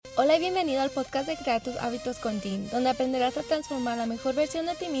Hola y bienvenido al podcast de Crear tus hábitos con Jean, donde aprenderás a transformar la mejor versión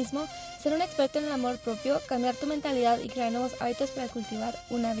de ti mismo, ser un experto en el amor propio, cambiar tu mentalidad y crear nuevos hábitos para cultivar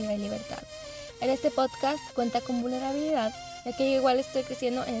una vida de libertad. En este podcast cuenta con vulnerabilidad, ya que yo igual estoy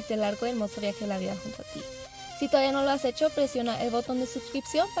creciendo en este largo y hermoso viaje de la vida junto a ti. Si todavía no lo has hecho, presiona el botón de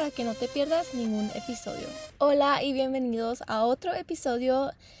suscripción para que no te pierdas ningún episodio. Hola y bienvenidos a otro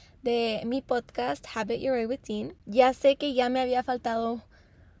episodio de mi podcast Habit Your Way with Jean. Ya sé que ya me había faltado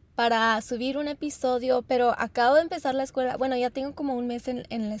para subir un episodio, pero acabo de empezar la escuela. Bueno, ya tengo como un mes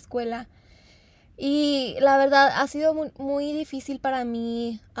en la escuela y la verdad ha sido muy difícil para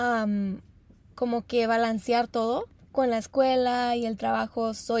mí como que balancear todo con la escuela y el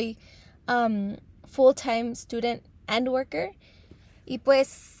trabajo. Soy full-time student and worker y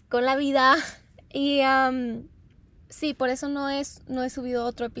pues con la vida y sí, por eso no he subido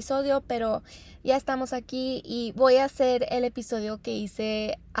otro episodio, pero ya estamos aquí y voy a hacer el episodio que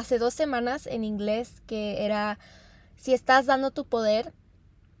hice hace 2 semanas en inglés, que era si estás dando tu poder,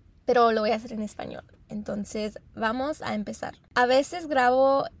 pero lo voy a hacer en español. Entonces vamos a empezar. A veces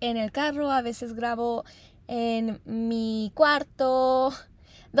grabo en el carro, a veces grabo en mi cuarto.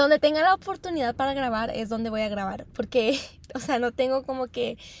 Donde tenga la oportunidad para grabar es donde voy a grabar, porque, o sea, no tengo como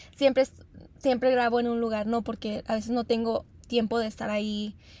que siempre grabo en un lugar, no, porque a veces no tengo tiempo de estar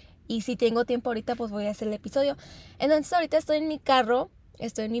ahí y si tengo tiempo ahorita pues voy a hacer el episodio. Entonces ahorita estoy en mi carro,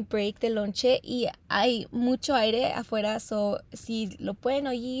 estoy en mi break de lonche y hay mucho aire afuera, so si lo pueden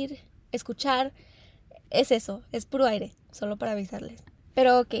oír, escuchar, es eso, es puro aire, solo para avisarles.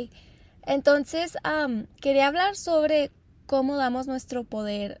 Pero ok, entonces quería hablar sobre cómo damos nuestro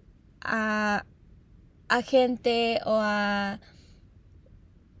poder a gente o a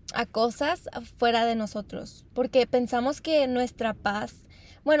cosas fuera de nosotros, porque pensamos que nuestra paz,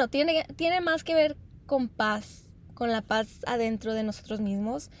 bueno, tiene más que ver con paz, con la paz adentro de nosotros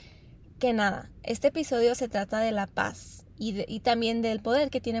mismos, que nada. Este episodio se trata de la paz y también del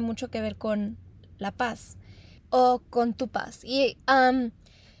poder, que tiene mucho que ver con la paz o con tu paz. Y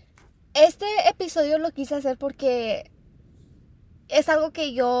este episodio lo quise hacer porque es algo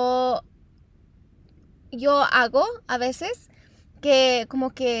que yo hago a veces, que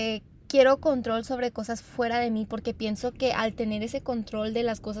como que quiero control sobre cosas fuera de mí, porque pienso que al tener ese control de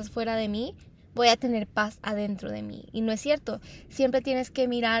las cosas fuera de mí, voy a tener paz adentro de mí. Y no es cierto. Siempre tienes que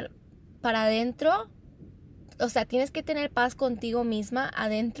mirar para adentro. O sea, tienes que tener paz contigo misma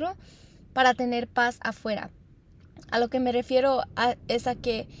adentro para tener paz afuera. A lo que me refiero es a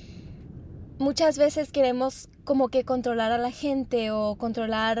que muchas veces queremos como que controlar a la gente o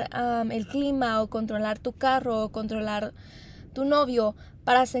controlar el clima o controlar tu carro o controlar tu novio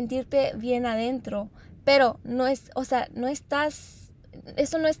para sentirte bien adentro, pero no es, o sea, no estás,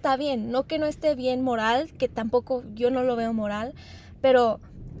 eso no está bien, no que no esté bien moral, que tampoco yo no lo veo moral, pero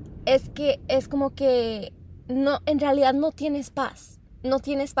es que es como que no, en realidad no tienes paz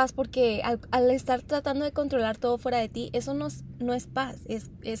porque al estar tratando de controlar todo fuera de ti, eso no es paz,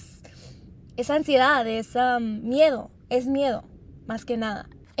 es ansiedad, es miedo, más que nada.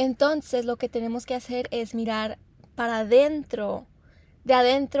 Entonces lo que tenemos que hacer es mirar para adentro, de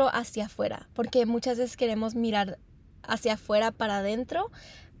adentro hacia afuera, porque muchas veces queremos mirar hacia afuera para adentro,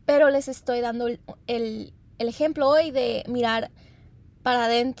 pero les estoy dando el ejemplo hoy de mirar para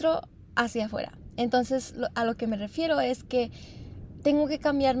adentro hacia afuera. Entonces a lo que me refiero es que tengo que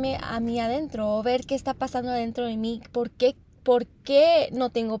cambiarme a mí adentro o ver qué está pasando adentro de mí, por qué no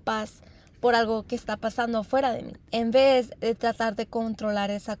tengo paz por algo que está pasando fuera de mí, en vez de tratar de controlar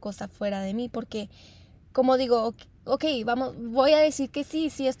esa cosa fuera de mí, porque como digo, ok, voy a decir que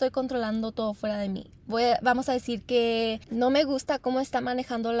sí estoy controlando todo fuera de mí. Vamos a decir que no me gusta cómo está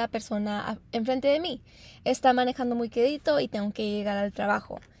manejando la persona enfrente de mí. Está manejando muy quedito y tengo que llegar al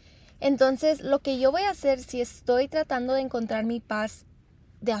trabajo. Entonces, lo que yo voy a hacer si estoy tratando de encontrar mi paz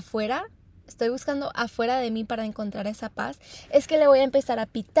de afuera, estoy buscando afuera de mí para encontrar esa paz, es que le voy a empezar a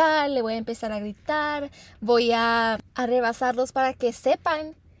pitar, le voy a empezar a gritar, voy a rebasarlos para que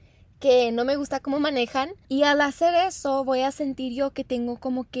sepan que no me gusta cómo manejan, y al hacer eso voy a sentir yo que tengo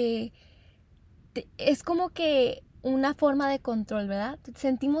como que es como que una forma de control, ¿verdad?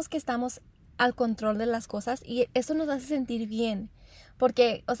 Sentimos que estamos al control de las cosas y eso nos hace sentir bien,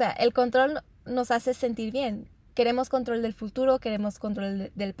 porque, o sea, el control nos hace sentir bien. Queremos control del futuro, queremos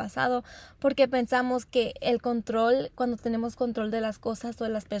control del pasado, porque pensamos que el control, cuando tenemos control de las cosas o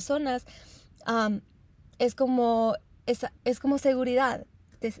de las personas, es como seguridad.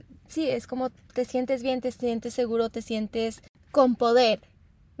 Sí, es como te sientes bien, te sientes seguro, te sientes con poder,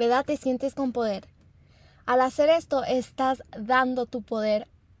 ¿verdad? Te sientes con poder. Al hacer esto, estás dando tu poder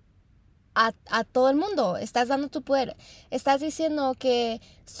a todo el mundo, estás dando tu poder, estás diciendo que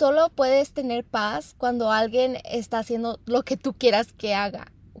solo puedes tener paz cuando alguien está haciendo lo que tú quieras que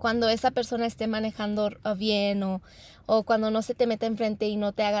haga, cuando esa persona esté manejando bien o cuando no se te meta enfrente y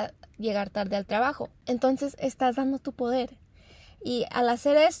no te haga llegar tarde al trabajo. Entonces estás dando tu poder y al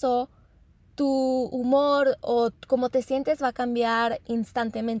hacer eso tu humor o cómo te sientes va a cambiar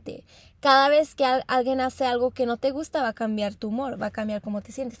instantáneamente. Cada vez que alguien hace algo que no te gusta va a cambiar tu humor, va a cambiar cómo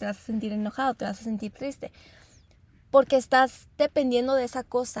te sientes, te vas a sentir enojado, te vas a sentir triste, porque estás dependiendo de esa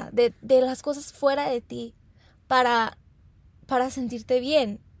cosa, de las cosas fuera de ti para sentirte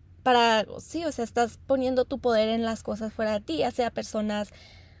bien, sí, o sea, estás poniendo tu poder en las cosas fuera de ti, ya sea personas,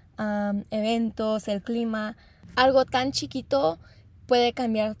 eventos, el clima, algo tan chiquito puede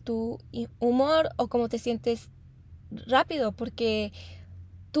cambiar tu humor o cómo te sientes rápido porque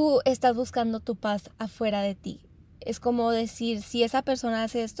tú estás buscando tu paz afuera de ti. Es como decir, si esa persona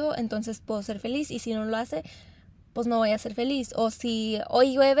hace esto, entonces puedo ser feliz y si no lo hace, pues no voy a ser feliz. O si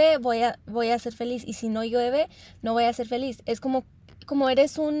hoy llueve, voy a ser feliz y si no llueve, no voy a ser feliz. Es como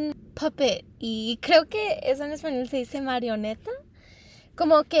eres un puppet y creo que eso en español se dice marioneta.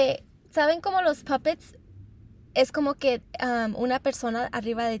 Como que, ¿saben cómo los puppets? Es como que una persona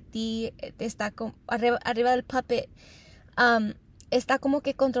arriba de ti está arriba del puppet está como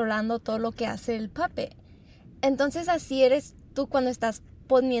que controlando todo lo que hace el puppet. Entonces así eres tú cuando estás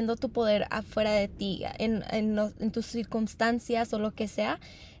poniendo tu poder afuera de ti, en tus circunstancias o lo que sea.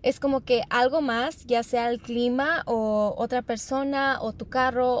 Es como que algo más, ya sea el clima o otra persona o tu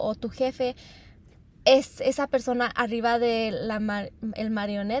carro o tu jefe, es esa persona arriba de el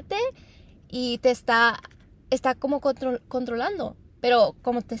marionete y te está como controlando, pero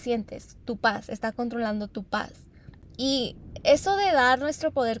cómo te sientes, tu paz, está controlando tu paz. Y eso de dar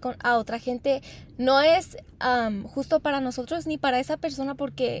nuestro poder a otra gente no es justo para nosotros ni para esa persona,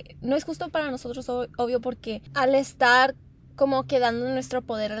 porque no es justo para nosotros, obvio, porque al estar como que dando nuestro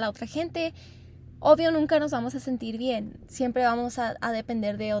poder a la otra gente, obvio nunca nos vamos a sentir bien, siempre vamos a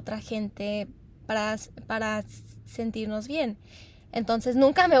depender de otra gente para sentirnos bien. Entonces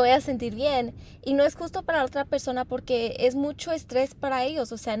nunca me voy a sentir bien y no es justo para la otra persona porque es mucho estrés para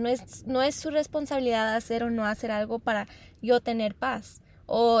ellos, o sea, no es su responsabilidad hacer o no hacer algo para yo tener paz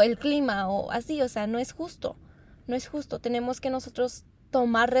o el clima o así, o sea, no es justo, tenemos que nosotros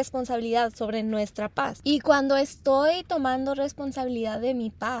tomar responsabilidad sobre nuestra paz. Y cuando estoy tomando responsabilidad de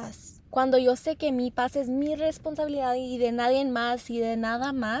mi paz, cuando yo sé que mi paz es mi responsabilidad y de nadie más y de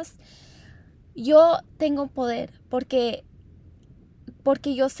nada más, yo tengo poder porque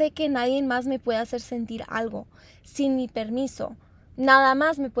yo sé que nadie más me puede hacer sentir algo sin mi permiso. Nada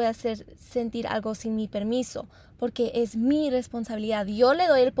más me puede hacer sentir algo sin mi permiso, porque es mi responsabilidad. Yo le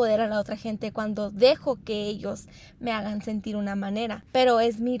doy el poder a la otra gente cuando dejo que ellos me hagan sentir una manera, pero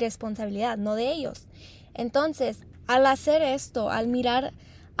es mi responsabilidad, no de ellos. Entonces, al hacer esto, al mirar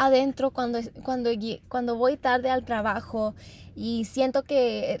adentro cuando voy tarde al trabajo y siento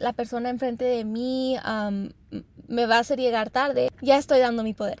que la persona enfrente de mí me va a hacer llegar tarde, ya estoy dando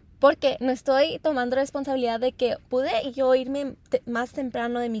mi poder. Porque no estoy tomando responsabilidad de que pude yo irme más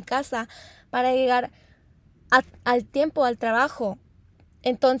temprano de mi casa para llegar al tiempo al trabajo.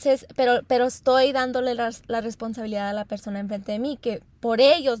 Entonces, pero estoy dándole la responsabilidad a la persona enfrente de mí, que por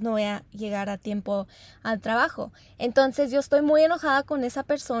ellos no voy a llegar a tiempo al trabajo. Entonces yo estoy muy enojada con esa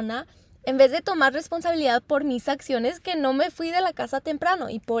persona en vez de tomar responsabilidad por mis acciones, que no me fui de la casa temprano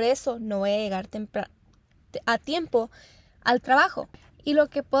y por eso no voy a llegar a tiempo al trabajo. Y lo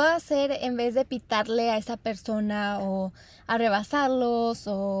que puedo hacer en vez de pitarle a esa persona o a rebasarlos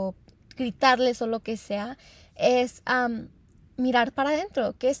o gritarles o lo que sea, es mirar para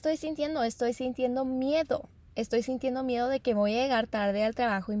adentro. ¿Qué estoy sintiendo? Estoy sintiendo miedo. Estoy sintiendo miedo de que voy a llegar tarde al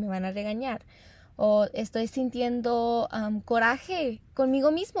trabajo y me van a regañar. O estoy sintiendo coraje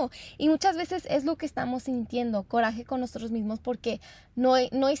conmigo mismo. Y muchas veces es lo que estamos sintiendo, coraje con nosotros mismos, porque no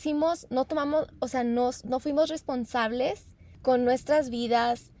fuimos responsables con nuestras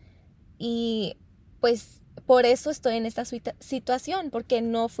vidas y pues por eso estoy en esta situación, porque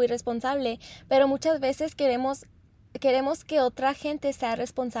no fui responsable. Pero muchas veces queremos que otra gente sea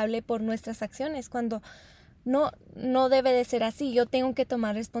responsable por nuestras acciones, cuando no debe de ser así. Yo tengo que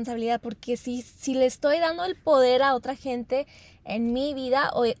tomar responsabilidad, porque si le estoy dando el poder a otra gente en mi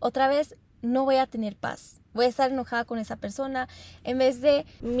vida, otra vez no voy a tener paz. Voy a estar enojada con esa persona en vez de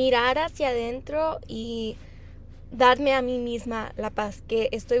mirar hacia adentro y darme a mí misma la paz que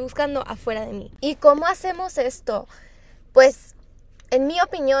estoy buscando afuera de mí. ¿Y cómo hacemos esto? Pues, en mi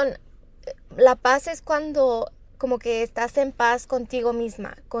opinión, la paz es cuando como que estás en paz contigo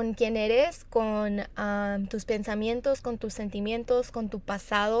misma, con quién eres, con tus pensamientos, con tus sentimientos, con tu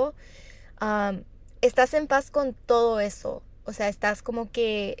pasado, am, estás en paz con todo eso. O sea, estás como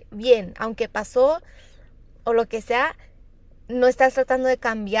que bien, aunque pasó o lo que sea, no estás tratando de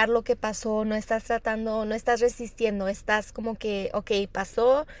cambiar lo que pasó, no estás resistiendo, estás como que, ok,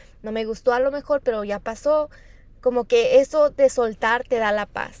 pasó, no me gustó a lo mejor, pero ya pasó, como que eso de soltar te da la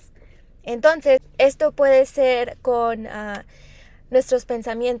paz. Entonces, esto puede ser con nuestros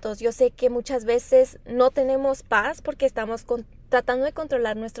pensamientos. Yo sé que muchas veces no tenemos paz porque estamos tratando de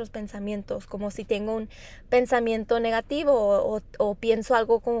controlar nuestros pensamientos, como si tengo un pensamiento negativo o pienso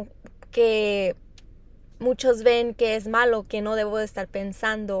algo como que muchos ven que es malo, que no debo de estar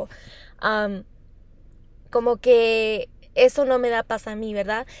pensando. Como que eso no me da paz a mí,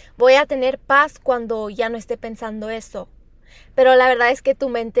 ¿verdad? Voy a tener paz cuando ya no esté pensando eso. Pero la verdad es que tu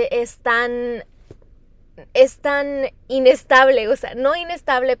mente es tan inestable, o sea, no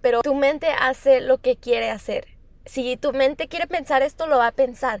inestable, pero tu mente hace lo que quiere hacer. Si tu mente quiere pensar esto, lo va a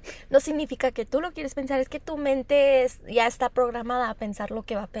pensar. No significa que tú lo quieres pensar, es que tu mente ya está programada a pensar lo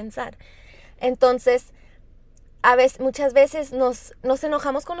que va a pensar. Entonces, muchas veces nos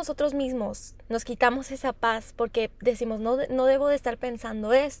enojamos con nosotros mismos, nos quitamos esa paz porque decimos, no debo de estar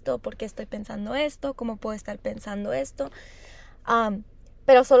pensando esto, porque estoy pensando esto, cómo puedo estar pensando esto.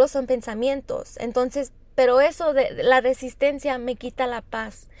 Pero solo son pensamientos. Entonces, pero eso de la resistencia me quita la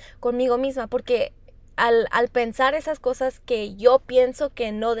paz conmigo misma, porque al pensar esas cosas que yo pienso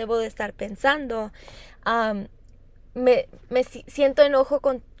que no debo de estar pensando, me siento enojo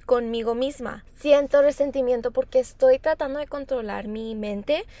conmigo misma. Siento resentimiento porque estoy tratando de controlar mi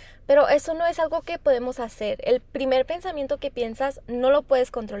mente, pero eso no es algo que podemos hacer. El primer pensamiento que piensas no lo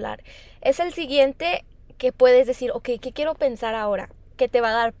puedes controlar. Es el siguiente que puedes decir, ok, ¿qué quiero pensar ahora? Que te va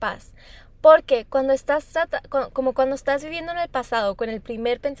a dar paz. Porque cuando cuando estás viviendo en el pasado, con el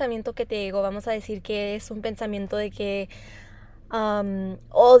primer pensamiento que te llegó, vamos a decir que es un pensamiento de que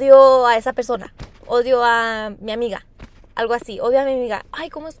odio a esa persona, odio a mi amiga, algo así, odio a mi amiga. Ay,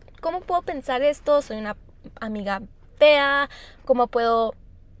 ¿cómo puedo pensar esto? Soy una amiga fea, ¿cómo puedo?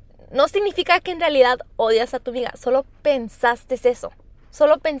 No significa que en realidad odias a tu amiga, solo pensaste eso.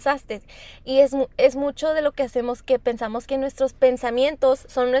 Solo pensaste. Y es mucho de lo que hacemos, que pensamos que nuestros pensamientos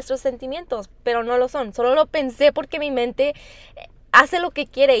son nuestros sentimientos, pero no lo son. Solo lo pensé porque mi mente hace lo que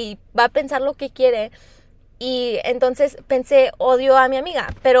quiere y va a pensar lo que quiere. Y entonces pensé, odio a mi amiga,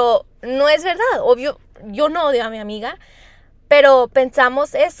 pero no es verdad. Obvio, yo no odio a mi amiga, pero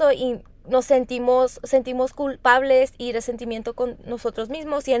pensamos eso y nos sentimos culpables y resentimiento con nosotros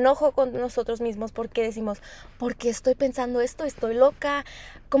mismos y enojo con nosotros mismos porque decimos, ¿por qué estoy pensando esto? Estoy loca,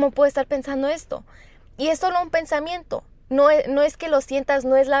 ¿cómo puedo estar pensando esto? Y es solo un pensamiento, no es que lo sientas,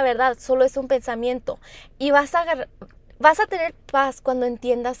 no es la verdad, solo es un pensamiento. Y vas a tener paz cuando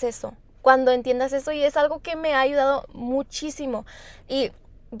entiendas eso. Cuando entiendas eso, y es algo que me ha ayudado muchísimo. Y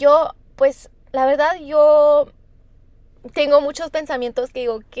yo, pues, la verdad, yo tengo muchos pensamientos que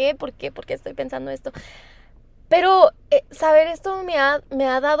digo, ¿qué? ¿Por qué? ¿Por qué estoy pensando esto? Pero saber esto me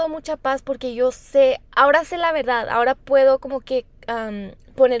ha dado mucha paz porque yo ahora sé la verdad, ahora puedo como que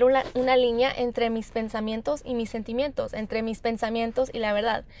poner una línea entre mis pensamientos y mis sentimientos, entre mis pensamientos y la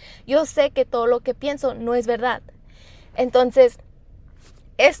verdad. Yo sé que todo lo que pienso no es verdad. Entonces,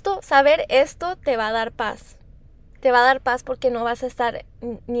 saber esto te va a dar paz. Te va a dar paz porque no vas a estar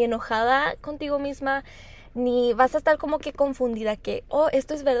ni enojada contigo misma, ni vas a estar como que confundida que,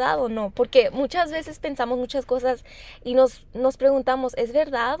 esto es verdad o no. Porque muchas veces pensamos muchas cosas y nos preguntamos, ¿es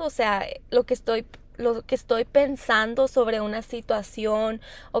verdad? O sea, lo que estoy pensando sobre una situación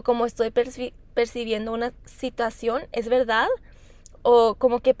o cómo estoy percibiendo una situación, ¿es verdad? O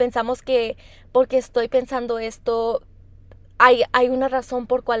como que pensamos que porque estoy pensando esto, hay una razón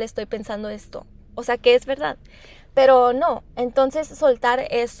por cual estoy pensando esto. O sea, que es verdad. Pero no, entonces soltar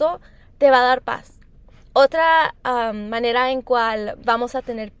eso te va a dar paz. Otra manera en cual vamos a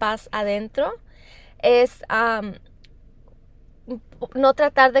tener paz adentro es no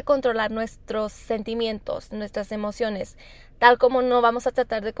tratar de controlar nuestros sentimientos, nuestras emociones, tal como no vamos a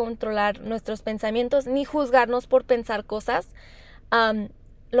tratar de controlar nuestros pensamientos ni juzgarnos por pensar cosas.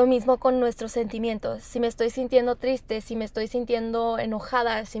 Lo mismo con nuestros sentimientos. Si me estoy sintiendo triste, si me estoy sintiendo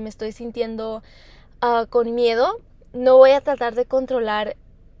enojada, si me estoy sintiendo con miedo, no voy a tratar de controlar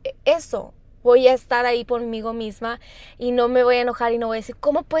eso. Voy a estar ahí conmigo misma y no me voy a enojar y no voy a decir,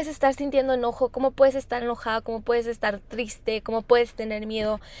 ¿cómo puedes estar sintiendo enojo? ¿Cómo puedes estar enojada? ¿Cómo puedes estar triste? ¿Cómo puedes tener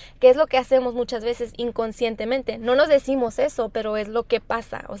miedo? Que es lo que hacemos muchas veces inconscientemente. No nos decimos eso, pero es lo que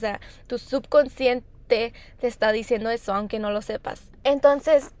pasa. O sea, tu subconsciente te está diciendo eso, aunque no lo sepas.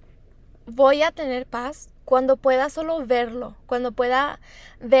 Entonces, voy a tener paz cuando pueda solo verlo, cuando pueda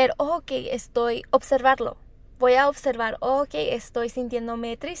ver, observarlo. voy a observar, ok, estoy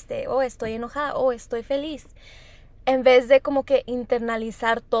sintiéndome triste, o estoy enojada, o estoy feliz, en vez de como que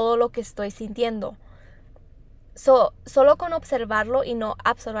internalizar todo lo que estoy sintiendo. Solo con observarlo y no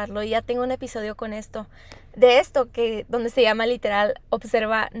absorberlo. Ya tengo un episodio con esto, de esto que donde se llama literal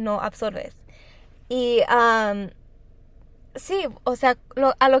observa, no absorbes. Y sí, o sea,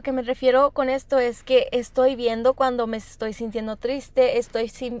 a lo que me refiero con esto es que estoy viendo cuando me estoy sintiendo triste,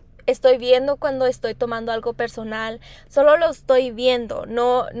 estoy viendo cuando estoy tomando algo personal, solo lo estoy viendo,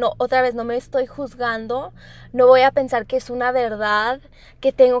 no, otra vez no me estoy juzgando, no voy a pensar que es una verdad,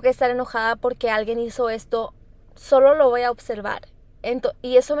 que tengo que estar enojada porque alguien hizo esto, solo lo voy a observar.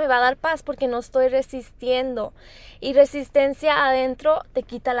 Y eso me va a dar paz porque no estoy resistiendo. Y resistencia adentro te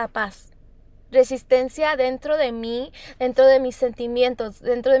quita la paz. Resistencia dentro de mí, dentro de mis sentimientos,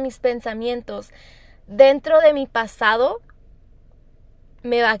 dentro de mis pensamientos, dentro de mi pasado,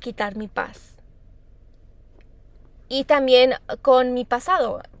 me va a quitar mi paz. Y también con mi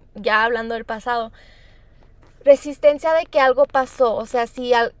pasado, ya hablando del pasado, resistencia de que algo pasó, o sea,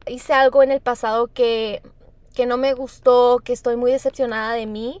 si hice algo en el pasado que no me gustó, que estoy muy decepcionada de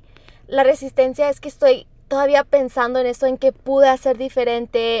mí, la resistencia es que estoy todavía pensando en eso, en qué pude hacer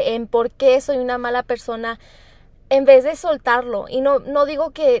diferente, en por qué soy una mala persona, en vez de soltarlo. Y no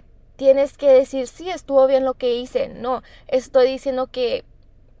digo que tienes que decir, sí, estuvo bien lo que hice, no, estoy diciendo que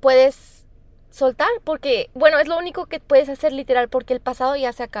puedes soltar, porque, bueno, es lo único que puedes hacer literal, porque el pasado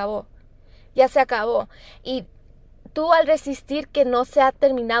ya se acabó, y tú al resistir que no se ha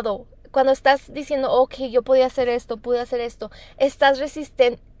terminado, cuando estás diciendo, ok, yo podía hacer esto, pude hacer esto, estás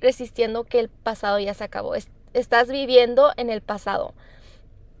resistiendo que el pasado ya se acabó, estás viviendo en el pasado,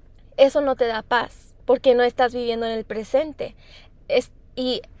 eso no te da paz, porque no estás viviendo en el presente,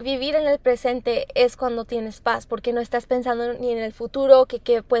 y vivir en el presente es cuando tienes paz, porque no estás pensando ni en el futuro, que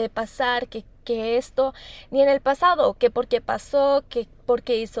qué puede pasar, que esto, ni en el pasado, que por qué pasó, que por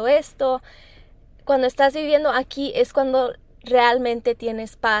qué hizo esto. Cuando estás viviendo aquí es cuando realmente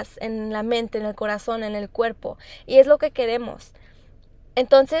tienes paz en la mente, en el corazón, en el cuerpo, y es lo que queremos.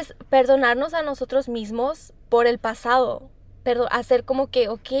 Entonces, perdonarnos a nosotros mismos por el pasado, hacer como que,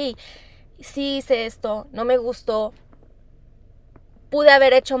 ok, sí hice esto, no me gustó, pude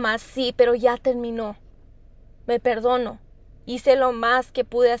haber hecho más, sí, pero ya terminó. Me perdono. Hice lo más que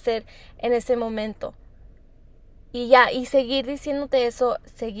pude hacer en ese momento. Y ya, y seguir diciéndote eso,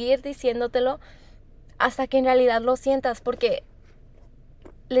 seguir diciéndotelo hasta que en realidad lo sientas, porque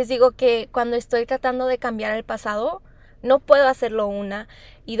les digo que cuando estoy tratando de cambiar el pasado, no puedo hacerlo una.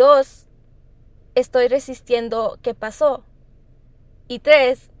 Y dos, estoy resistiendo qué pasó. Y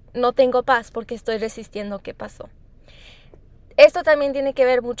tres, no tengo paz porque estoy resistiendo qué pasó. Esto también tiene que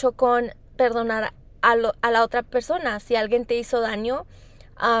ver mucho con perdonar a la otra persona. Si alguien te hizo daño,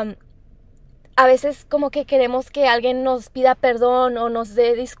 a veces como que queremos que alguien nos pida perdón o nos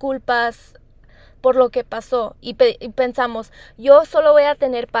dé disculpas por lo que pasó y pensamos, yo solo voy a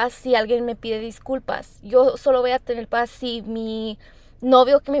tener paz si alguien me pide disculpas, yo solo voy a tener paz si mi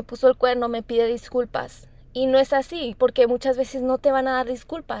novio que me puso el cuerno me pide disculpas. Y no es así, porque muchas veces no te van a dar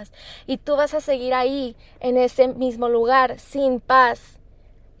disculpas y tú vas a seguir ahí en ese mismo lugar sin paz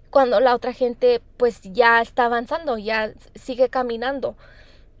cuando la otra gente pues ya está avanzando, ya sigue caminando.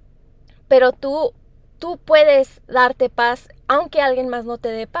 Pero tú puedes darte paz aunque alguien más no te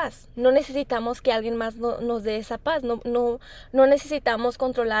dé paz. No necesitamos que alguien más nos dé esa paz. No necesitamos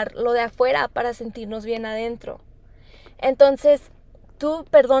controlar lo de afuera para sentirnos bien adentro. Entonces, tú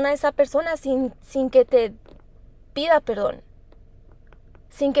perdona a esa persona sin que te pida perdón.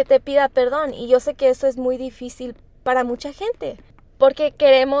 Sin que te pida perdón. Y yo sé que eso es muy difícil para mucha gente. Porque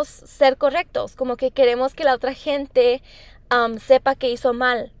queremos ser correctos. Como que queremos que la otra gente sepa que hizo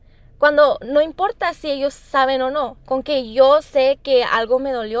mal. Cuando no importa si ellos saben o no, con que yo sé que algo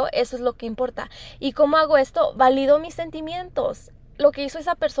me dolió, eso es lo que importa. ¿Y cómo hago esto? Valido mis sentimientos. Lo que hizo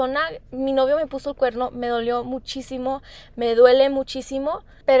esa persona, mi novio me puso el cuerno, me dolió muchísimo, me duele muchísimo,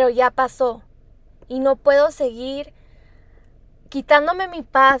 pero ya pasó. Y no puedo seguir quitándome mi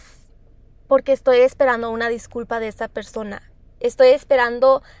paz porque estoy esperando una disculpa de esa persona. Estoy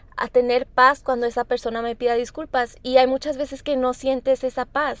esperando a tener paz cuando esa persona me pida disculpas, y hay muchas veces que no sientes esa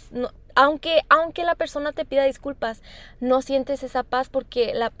paz, aunque la persona te pida disculpas, no sientes esa paz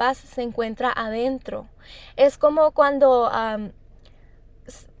porque la paz se encuentra adentro. Es como cuando,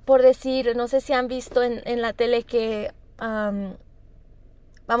 por decir, no sé si han visto en la tele que,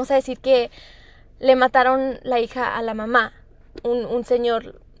 vamos a decir que le mataron la hija a la mamá, un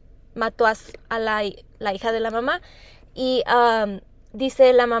señor mató a la hija de la mamá, y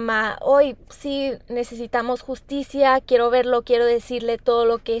dice la mamá, hoy sí necesitamos justicia, quiero verlo, quiero decirle todo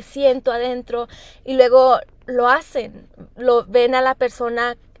lo que siento adentro. Y luego lo hacen. Lo ven a la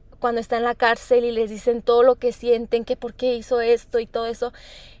persona cuando está en la cárcel y les dicen todo lo que sienten, que por qué hizo esto y todo eso.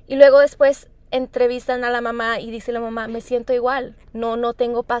 Y luego después entrevistan a la mamá y dice la mamá, me siento igual, no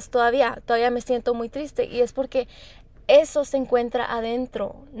tengo paz todavía me siento muy triste. Y es porque eso se encuentra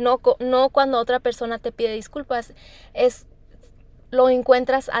adentro, no cuando otra persona te pide disculpas, lo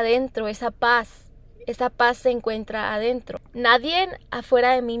encuentras adentro, esa paz se encuentra adentro. Nadie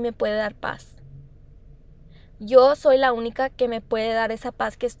afuera de mí me puede dar paz. Yo soy la única que me puede dar esa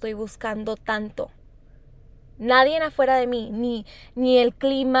paz que estoy buscando tanto. Nadie afuera de mí, ni el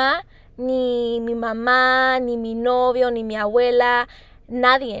clima, ni mi mamá, ni mi novio, ni mi abuela,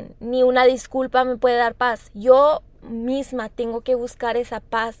 nadie, ni una disculpa me puede dar paz. Yo misma tengo que buscar esa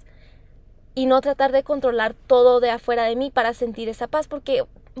paz y no tratar de controlar todo de afuera de mí para sentir esa paz, porque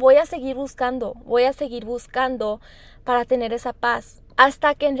voy a seguir buscando para tener esa paz.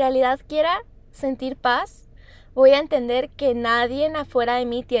 Hasta que en realidad quiera sentir paz, voy a entender que nadie afuera de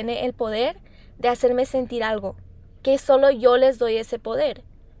mí tiene el poder de hacerme sentir algo, que solo yo les doy ese poder.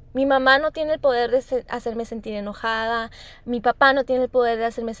 Mi mamá no tiene el poder de hacerme sentir enojada, mi papá no tiene el poder de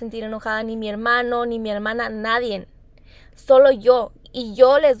hacerme sentir enojada, ni mi hermano, ni mi hermana, nadie. Solo yo, y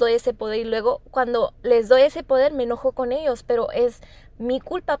yo les doy ese poder, y luego cuando les doy ese poder me enojo con ellos, pero es mi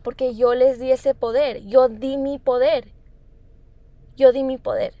culpa porque yo les di ese poder, yo di mi poder.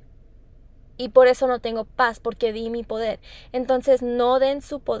 Y por eso no tengo paz, porque di mi poder. Entonces no den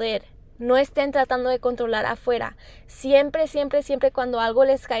su poder. No estén tratando de controlar afuera. Siempre cuando algo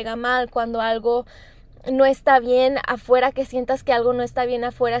les caiga mal, cuando algo no está bien afuera, que sientas que algo no está bien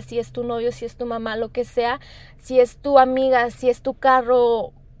afuera, si es tu novio, si es tu mamá, lo que sea, si es tu amiga, si es tu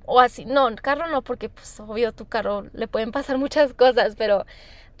carro o así. No, carro no, porque pues obvio tu carro le pueden pasar muchas cosas, pero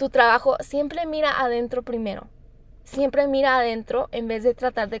tu trabajo, siempre mira adentro primero. Siempre mira adentro en vez de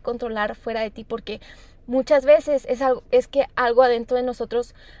tratar de controlar fuera de ti, porque muchas veces es que algo adentro de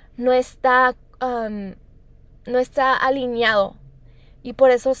nosotros no está alineado y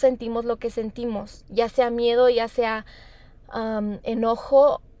por eso sentimos lo que sentimos, ya sea miedo, ya sea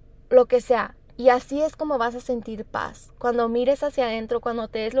enojo, lo que sea. Y así es como vas a sentir paz. Cuando mires hacia adentro, cuando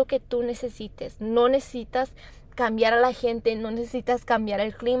te des lo que tú necesites. No necesitas cambiar a la gente, no necesitas cambiar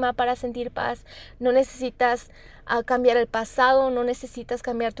el clima para sentir paz, no necesitas cambiar el pasado, no necesitas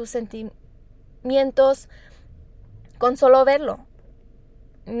cambiar tus sentimientos. Con solo verlo.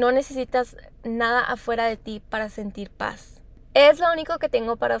 No necesitas nada afuera de ti para sentir paz. Es lo único que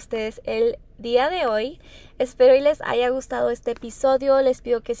tengo para ustedes el día de hoy. Espero y les haya gustado este episodio. Les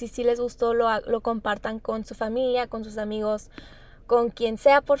pido que si les gustó lo compartan con su familia, con sus amigos, con quien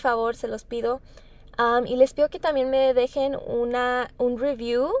sea, por favor, se los pido. Y les pido que también me dejen un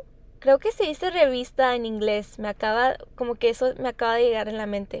review. Creo que se dice revista en inglés. Como que eso me acaba de llegar en la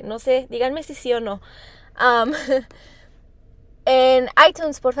mente. No sé, díganme si sí o no. En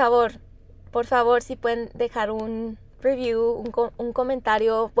iTunes, por favor, si pueden dejar un review, un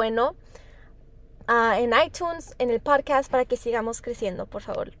comentario bueno en iTunes, en el podcast, para que sigamos creciendo, por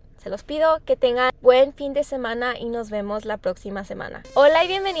favor. Se los pido, que tengan buen fin de semana y nos vemos la próxima semana. Hola y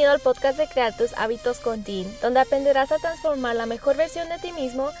bienvenido al podcast de Crear tus hábitos con Dean, donde aprenderás a transformar la mejor versión de ti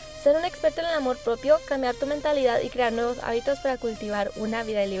mismo, ser un experto en el amor propio, cambiar tu mentalidad y crear nuevos hábitos para cultivar una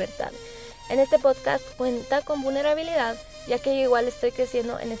vida de libertad. En este podcast cuenta con vulnerabilidad, ya que yo igual estoy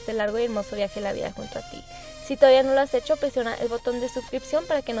creciendo en este largo y hermoso viaje de la vida junto a ti. Si todavía no lo has hecho, presiona el botón de suscripción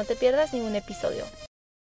para que no te pierdas ningún episodio.